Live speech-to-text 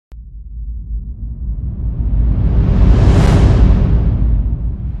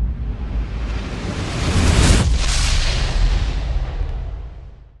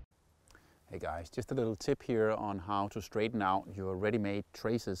just a little tip here on how to straighten out your ready-made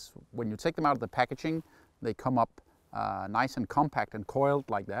traces. When you take them out of the packaging, they come up nice and compact and coiled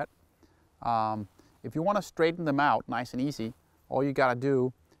like that. If you want to straighten them out nice and easy, all you got to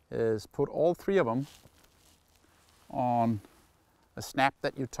do is put all 3 of them on a snap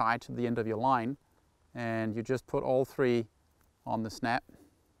that you tie to the end of your line, and you just put all 3 on the snap,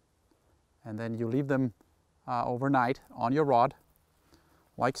 and then you leave them overnight on your rod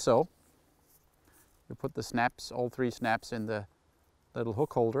like so. You put the snaps, all 3 snaps, in the little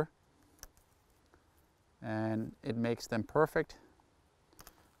hook holder, and it makes them perfect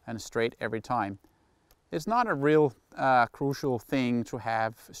and straight every time. It's not a real crucial thing to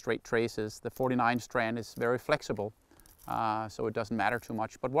have straight traces. The 49 strand is very flexible, so it doesn't matter too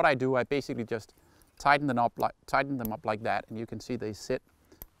much. But what I do, I basically just tighten them up like that, and you can see they sit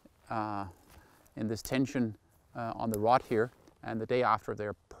in this tension on the rod here, and the day after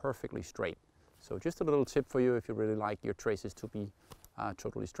they're perfectly straight. So just a little tip for you if you really like your traces to be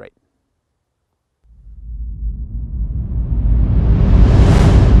totally straight.